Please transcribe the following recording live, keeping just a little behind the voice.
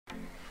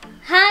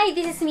Hi,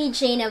 this is me,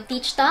 Jane of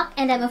TeachTalk,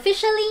 and I'm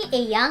officially a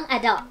young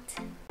adult.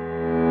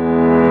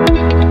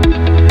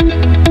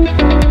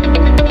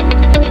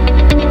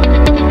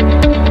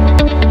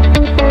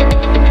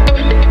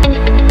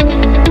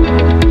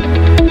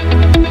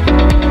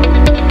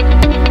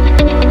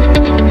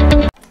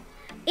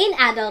 In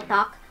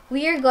AdulTalk,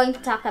 we are going to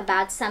talk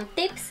about some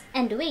tips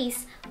and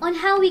ways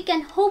on how we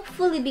can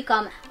hopefully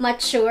become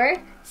mature,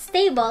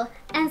 stable,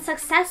 and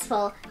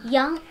successful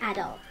young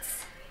adults.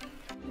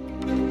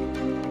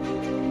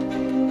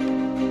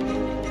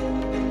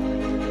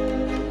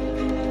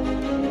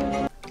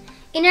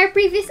 In our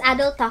previous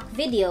AdulTalk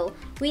video,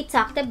 we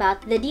talked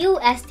about the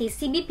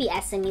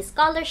DOST-SEI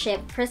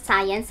Scholarship for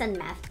Science and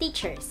Math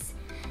Teachers.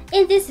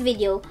 In this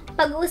video,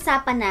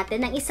 pag-uusapan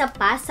natin ang isa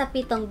pa sa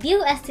 7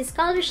 DOST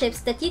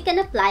scholarships that you can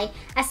apply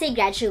as a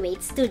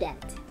graduate student.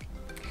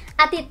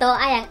 At ito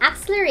ay ang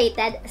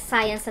Accelerated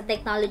Science and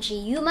Technology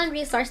Human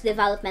Resource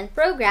Development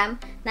Program,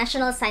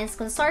 National Science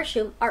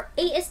Consortium, or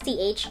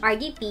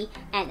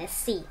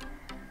ASTHRDP-NSC.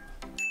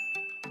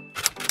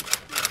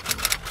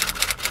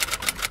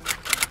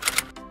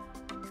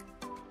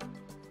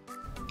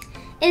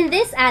 In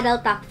this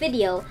AdulTalk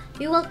video,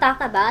 we will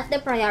talk about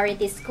the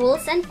priority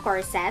schools and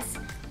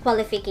courses,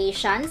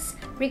 qualifications,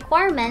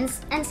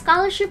 requirements, and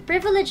scholarship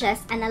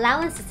privileges and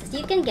allowances that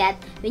you can get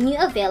when you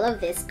avail of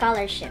this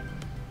scholarship.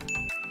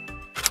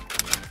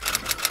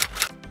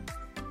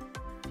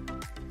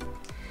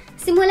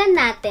 Simulan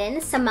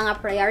natin sa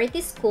mga priority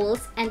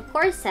schools and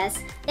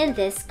courses in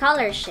this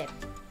scholarship.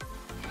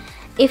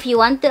 If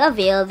you want to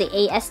avail the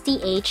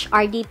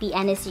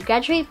ASTHRDP-NSC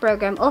graduate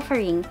program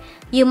offering,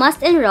 you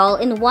must enroll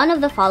in one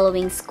of the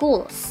following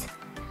schools: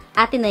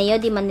 Ateneo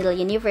de Manila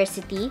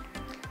University,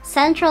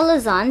 Central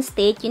Luzon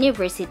State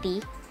University,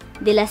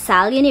 De La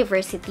Salle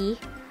University,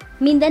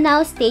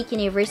 Mindanao State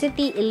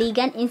University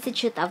Iligan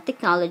Institute of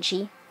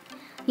Technology,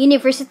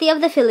 University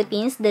of the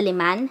Philippines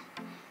Diliman,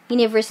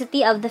 University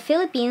of the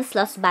Philippines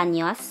Los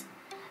Baños,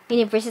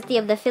 University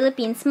of the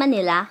Philippines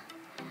Manila,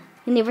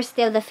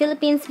 University of the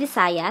Philippines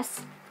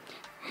Visayas,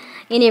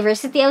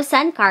 University of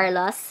San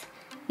Carlos,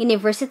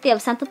 University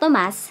of Santo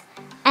Tomas,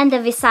 and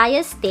the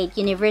Visayas State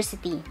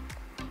University.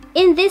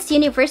 In these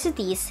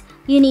universities,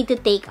 you need to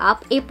take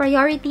up a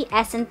priority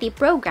S&T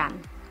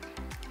program.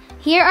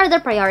 Here are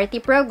the priority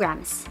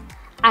programs: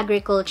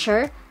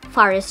 Agriculture,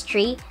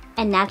 Forestry,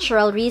 and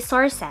Natural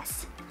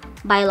Resources,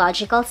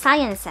 Biological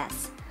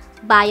Sciences,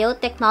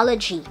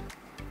 Biotechnology,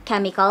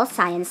 Chemical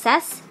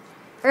Sciences,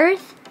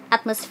 Earth,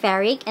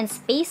 Atmospheric and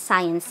Space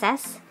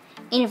Sciences,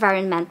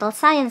 Environmental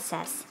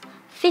Sciences,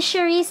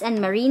 Fisheries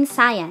and Marine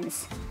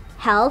Science,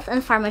 Health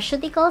and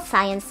Pharmaceutical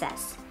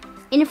Sciences,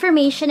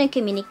 Information and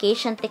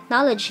Communication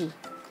Technology,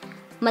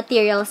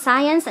 Material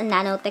Science and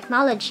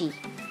Nanotechnology,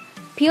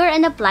 Pure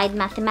and Applied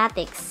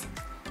Mathematics,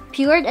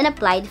 Pure and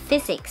Applied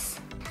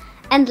Physics,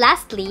 and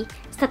lastly,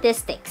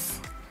 Statistics.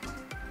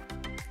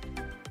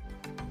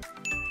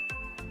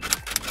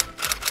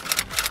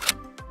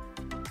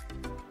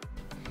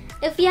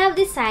 If you have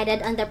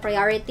decided on the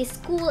priority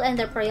school and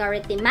the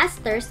priority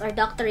master's or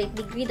doctorate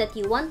degree that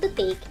you want to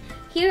take,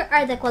 here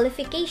are the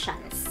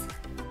qualifications.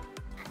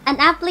 An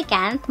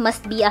applicant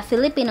must be a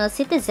Filipino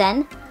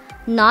citizen,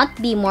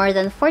 not be more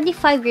than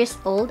 45 years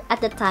old at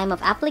the time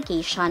of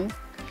application,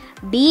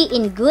 be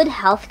in good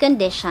health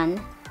condition,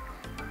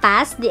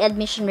 pass the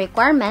admission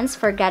requirements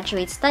for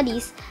graduate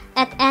studies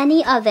at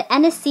any of the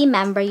NSC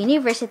member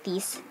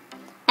universities,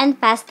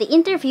 and pass the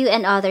interview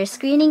and other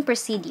screening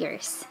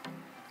procedures.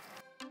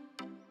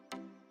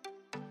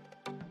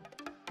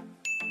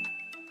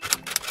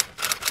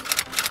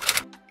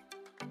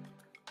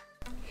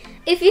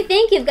 If you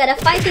think you've got a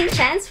fighting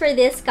chance for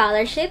this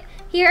scholarship,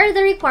 here are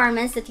the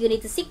requirements that you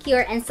need to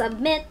secure and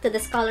submit to the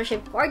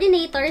scholarship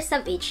coordinators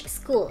of each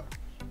school.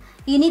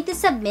 You need to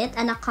submit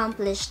an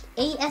accomplished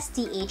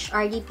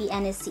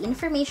ASTHRDP-NSC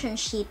information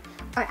sheet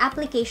or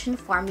application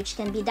form which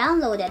can be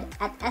downloaded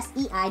at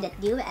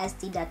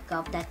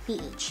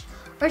sei.dost.gov.ph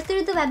or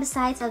through the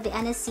websites of the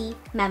NSC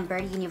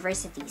member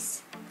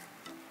universities.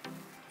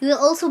 You will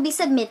also be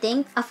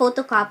submitting a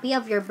photocopy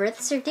of your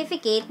birth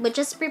certificate, but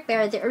just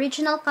prepare the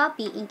original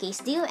copy in case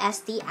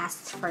DOST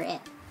asks for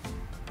it.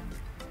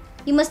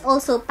 You must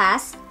also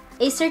pass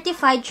a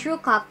certified true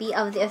copy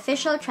of the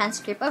official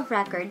transcript of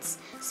records,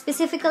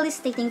 specifically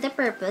stating the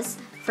purpose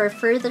for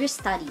further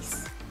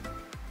studies.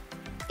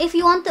 If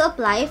you want to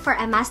apply for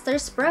a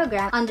master's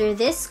program under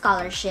this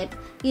scholarship,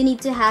 you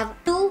need to have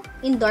 2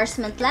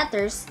 endorsement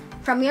letters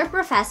from your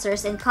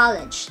professors in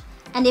college.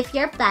 And if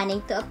you're planning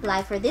to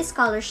apply for this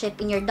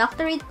scholarship in your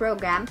doctorate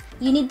program,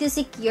 you need to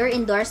secure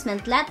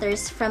endorsement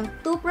letters from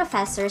 2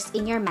 professors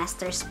in your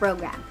master's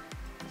program.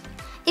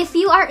 If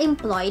you are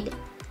employed,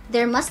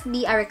 there must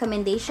be a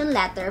recommendation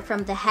letter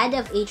from the head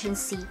of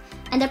agency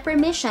and a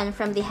permission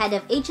from the head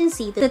of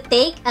agency to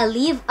take a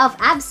leave of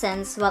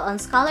absence while on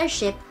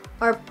scholarship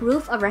or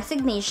proof of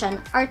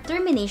resignation or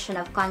termination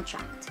of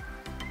contract.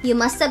 You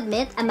must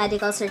submit a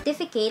medical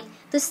certificate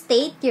to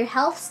state your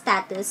health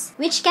status,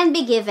 which can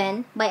be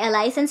given by a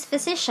licensed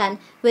physician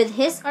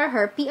with his or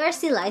her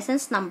PRC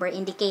license number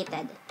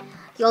indicated.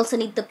 You also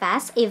need to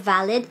pass a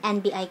valid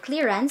NBI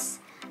clearance,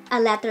 a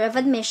letter of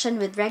admission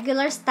with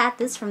regular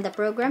status from the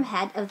program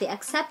head of the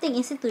accepting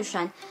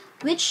institution,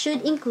 which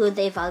should include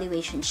the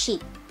evaluation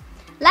sheet.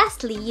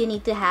 Lastly, you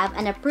need to have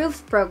an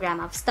approved program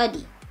of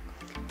study.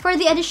 For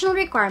the additional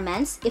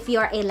requirements, if you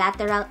are a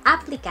lateral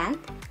applicant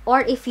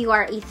or if you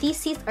are a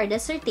thesis or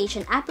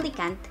dissertation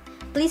applicant,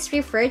 please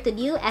refer to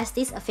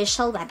DOST's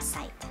official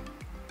website.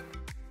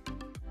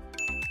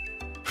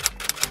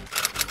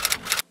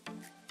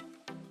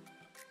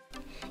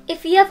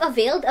 If you have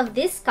availed of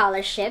this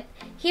scholarship,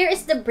 here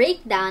is the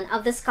breakdown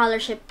of the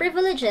scholarship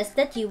privileges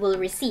that you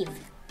will receive.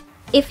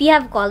 If you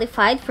have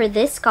qualified for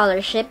this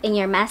scholarship in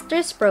your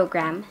master's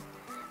program,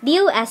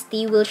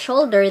 DOST will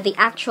shoulder the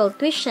actual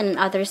tuition and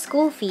other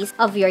school fees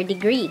of your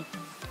degree.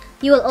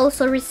 You will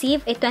also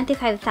receive a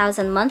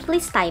 25,000 monthly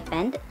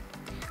stipend,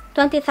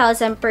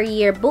 20,000 per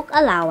year book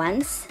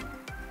allowance.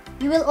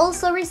 You will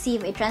also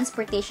receive a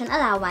transportation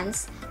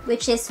allowance,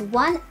 which is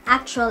one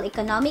actual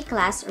economy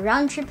class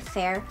round-trip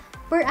fare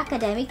per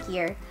academic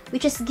year,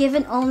 which is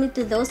given only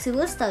to those who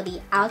will study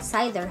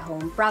outside their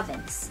home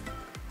province.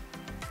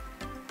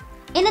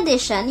 In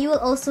addition, you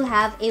will also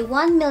have a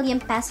 1 million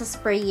pesos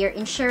per year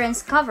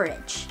insurance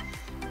coverage.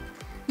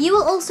 You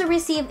will also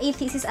receive a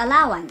thesis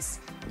allowance.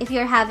 If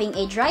you're having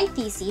a dry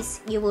thesis,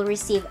 you will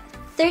receive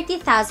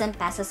 30,000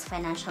 pesos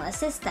financial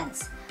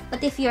assistance.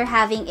 But if you're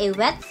having a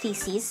wet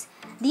thesis,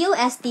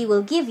 DOST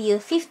will give you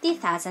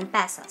 50,000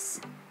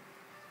 pesos.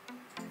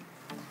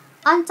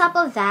 On top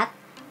of that,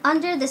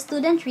 under the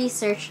Student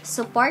Research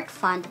Support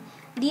Fund,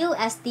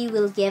 DOST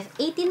will give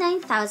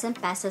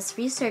 89,000 pesos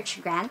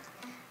research grant,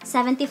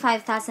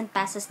 75,000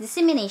 pesos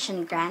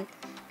dissemination grant,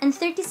 and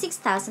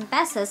 36,000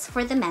 pesos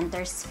for the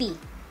mentor's fee.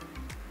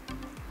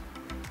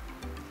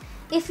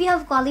 If you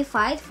have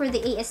qualified for the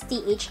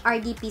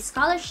ASTHRDP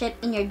scholarship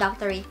in your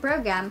doctorate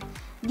program,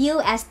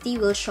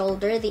 DOST will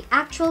shoulder the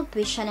actual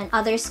tuition and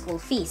other school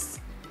fees,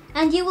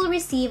 and you will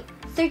receive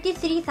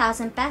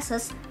 33,000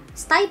 pesos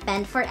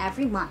stipend for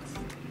every month.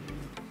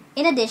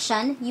 In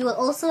addition, you will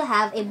also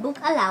have a book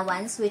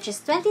allowance, which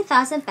is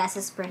 20,000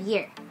 pesos per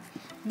year.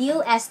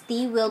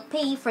 DOST will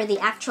pay for the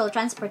actual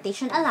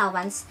transportation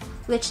allowance,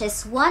 which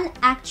is one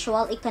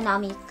actual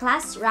economy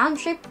class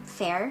round-trip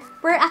fare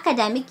per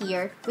academic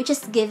year, which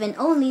is given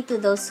only to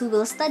those who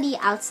will study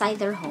outside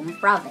their home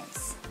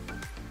province.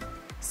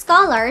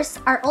 Scholars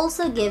are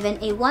also given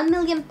a 1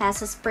 million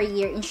pesos per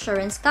year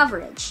insurance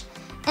coverage,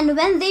 and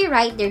when they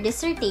write their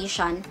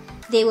dissertation,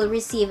 they will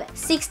receive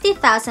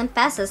 60,000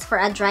 pesos for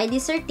a dry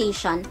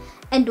dissertation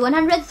and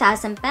 100,000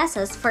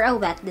 pesos for a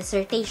wet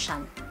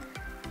dissertation.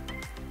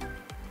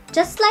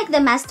 Just like the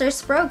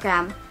master's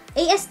program,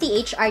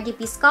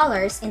 ASTHRDP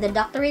scholars in the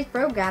doctorate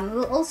program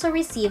will also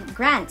receive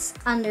grants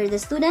under the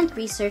Student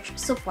Research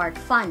Support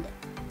Fund.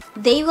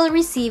 They will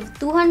receive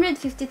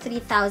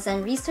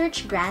 253,000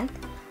 research grant,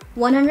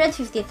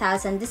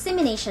 150,000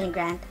 dissemination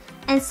grant,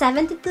 and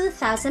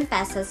 72,000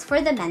 pesos for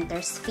the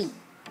mentor's fee.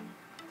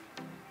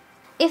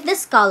 If the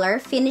scholar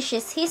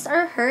finishes his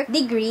or her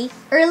degree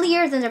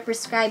earlier than the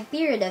prescribed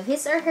period of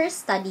his or her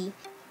study,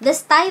 the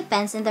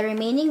stipends in the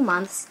remaining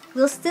months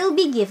will still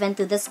be given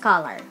to the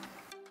scholar.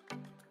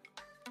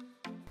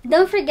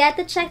 Don't forget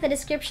to check the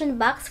description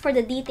box for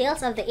the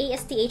details of the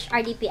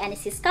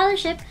ASTHRDP-NSC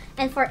scholarship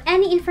and for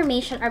any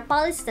information or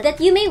policies that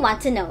you may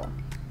want to know.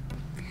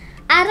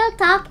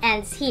 AdulTalk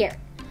ends here.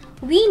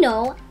 We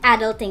know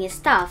adulting is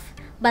tough,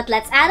 but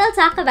let's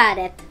AdulTalk about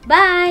it.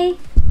 Bye!